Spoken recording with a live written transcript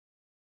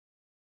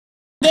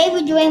Today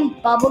we're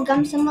doing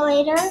bubblegum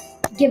simulator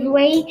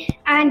giveaway,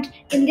 and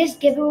in this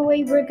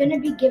giveaway we're going to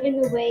be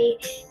giving away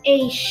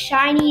a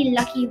shiny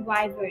lucky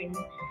wyvern.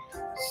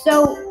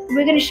 So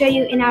we're going to show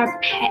you in our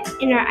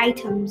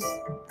items.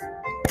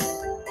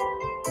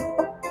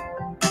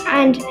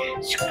 And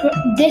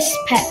this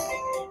pet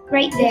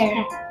right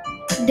there.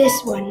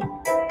 This one.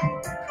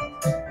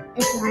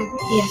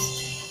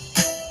 Yes.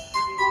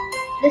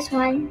 This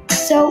one.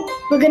 So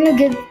we're going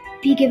to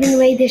be giving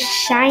away this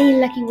shiny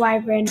lucky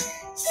wyvern.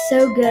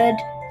 So good.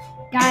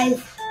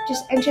 Guys,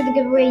 just enter the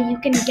giveaway. You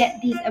can get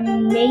these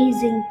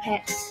amazing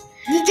pets.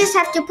 You just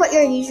have to put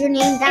your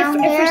username down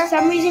there. If for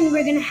some reason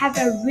we're going to have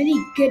a really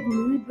good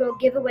mood, we'll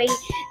give away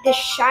the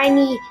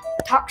shiny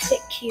toxic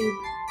cube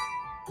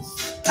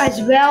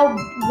as well,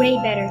 way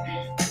better.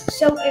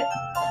 So,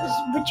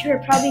 which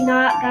we're probably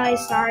not,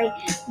 guys, sorry,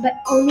 but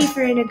only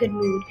for in a good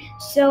mood.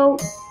 So,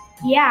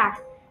 yeah.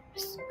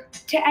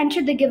 To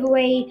enter the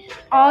giveaway,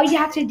 all you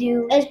have to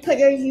do is put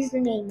your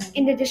username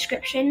in the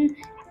description.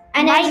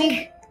 And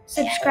like,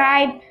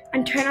 subscribe,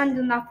 and turn on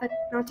the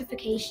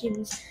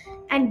notifications.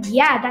 And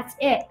yeah, that's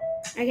it.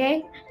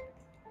 Okay?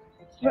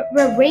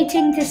 We're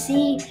waiting to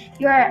see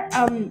your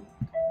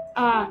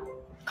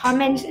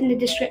comments in the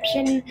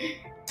description.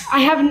 I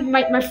haven't.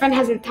 My friend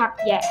hasn't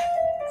talked yet.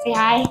 Say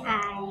hi.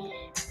 Hi.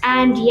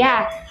 And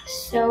yeah,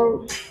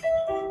 so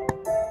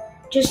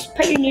just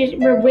put your news.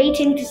 We're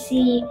waiting to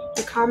see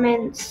your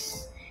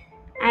comments.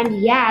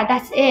 And yeah,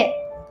 that's it.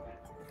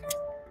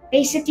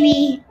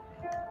 Basically,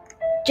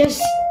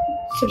 just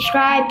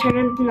subscribe, turn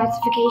on the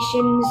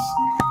notifications,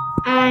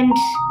 and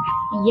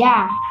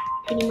yeah,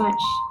 pretty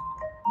much.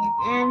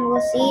 And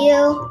we'll see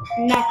you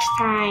next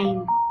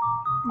time.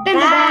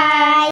 Bye.